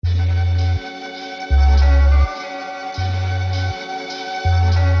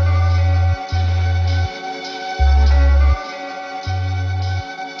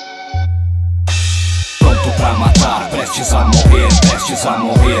prestes a morrer, prestes a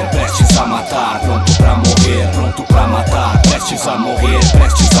morrer, prestes a matar, pronto pra morrer, pronto pra matar, prestes a morrer,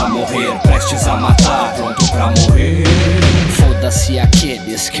 prestes a morrer, prestes a matar, pronto pra morrer. Foda-se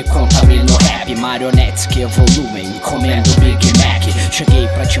aqueles que contaminam o rap, marionetes que evoluem comendo Big Mac. Cheguei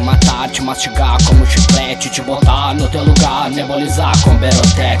pra te matar, te mastigar como chiclete, te botar no teu lugar, nebulizar com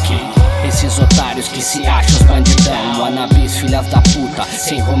Berotec. Esses otários que se acham os bandidão, wannabes, filhas da puta,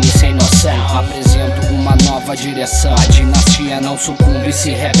 sem rumo e sem noção. Apresento uma nova direção, a dinastia não sucumbe e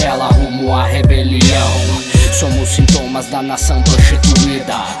se rebela rumo à rebelião. Somos sintomas da nação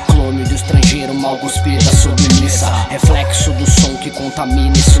prostituída, clone do estrangeiro mal cuspida, submissa, reflexo do som que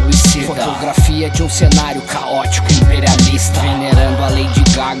contamina e suicida. Fotografia de um cenário caótico imperialista, venerando a Lady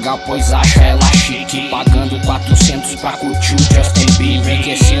Gaga pois acha ela chique, pagando 400 pra curtir o Justin Bieber,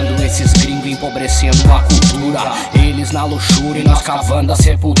 enriquecendo esses gringos, empobrecendo a cultura. Eles na luxúria e nós cavando a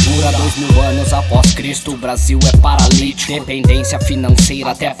sepultura. 2000 anos após Cristo, o Brasil é paralítico, dependência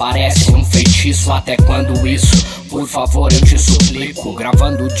financeira até parece um feitiço. Até quando isso? Por favor eu te suplico,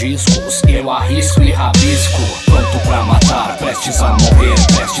 gravando discos eu arrisco e rabisco. Pronto pra matar, prestes a morrer,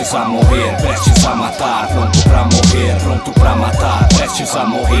 prestes a morrer, prestes a matar, pronto pra morrer, pronto pra matar, prestes a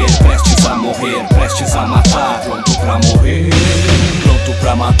morrer, prestes a morrer, prestes a matar, pronto pra morrer. Pronto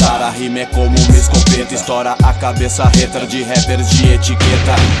pra matar, a rima é como uma escopeta, estoura a cabeça retra de rappers de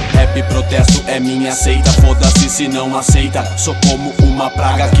etiqueta. Rap protesto é minha seita, foda-se se não aceita. Sou como uma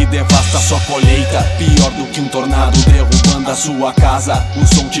praga que devasta sua colheita, pior do que um tornado derrubando a sua casa. O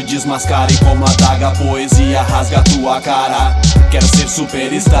som te desmascara e como adaga a poesia rasga tua cara. Quer ser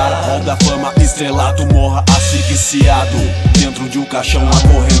superstar, hall da fama estrelado, morra asfixiado dentro de um caixão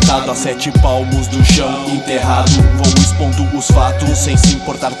acorrentado, a 7 palmos do chão enterrado. Vou expondo os fatos sem se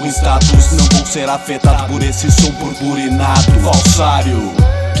importar com status, não vou ser afetado por esse som purpurinado. Falsário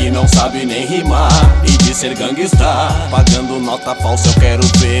que não sabe nem rimar e de ser gangsta, pagando nota falsa eu quero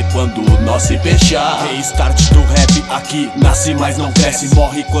ver quando nós se fechar. Restart do rap aqui, nasce mas não cresce,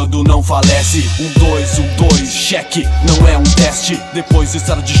 morre quando não falece. 1, 2, cheque, não é um teste. Depois de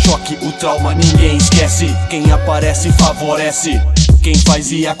estar de choque, o trauma ninguém esquece. Quem aparece favorece, quem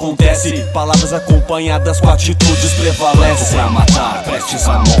faz e acontece. Palavras acompanhadas com atitudes prevalecem. Pronto pra matar, prestes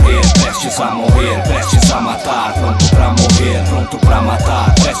a morrer, prestes a morrer, prestes a matar, pronto pra morrer, pronto pra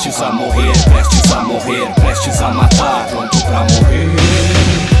matar, prestes a morrer, prestes a morrer, prestes a matar, pronto pra morrer.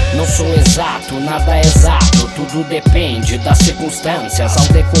 Não sou exato, nada é exato, tudo depende das circunstâncias. Ao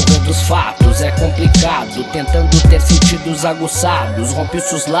decorrer dos fatos é complicado, tentando ter sentidos aguçados, rompe os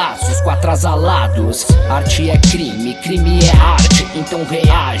seus laços com atrasalados. Arte é crime, crime é arte, então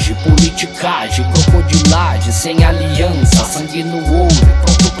reage. Politicagem, crocodilagem, sem aliança, sangue no olho,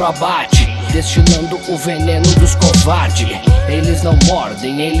 pronto pro abate, destilando o veneno dos covardes. Eles não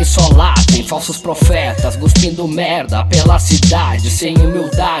mordem, eles só latem, falsos profetas cuspindo merda pela cidade, sem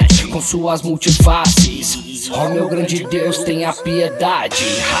humildade, com suas multifaces. Oh meu grande Deus, tenha piedade.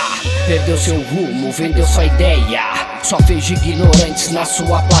 Perdeu seu rumo, vendeu sua ideia, só fez de ignorantes na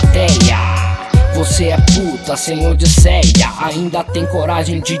sua plateia. Você é puta sem odisseia, ainda tem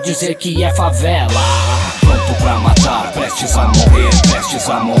coragem de dizer que é favela. Pronto pra matar, prestes a morrer, prestes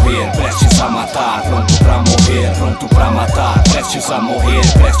a morrer, prestes a matar, pronto pra morrer, pronto pra matar, prestes a morrer,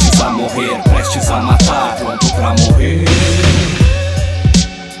 prestes a morrer, prestes a matar, pronto pra morrer.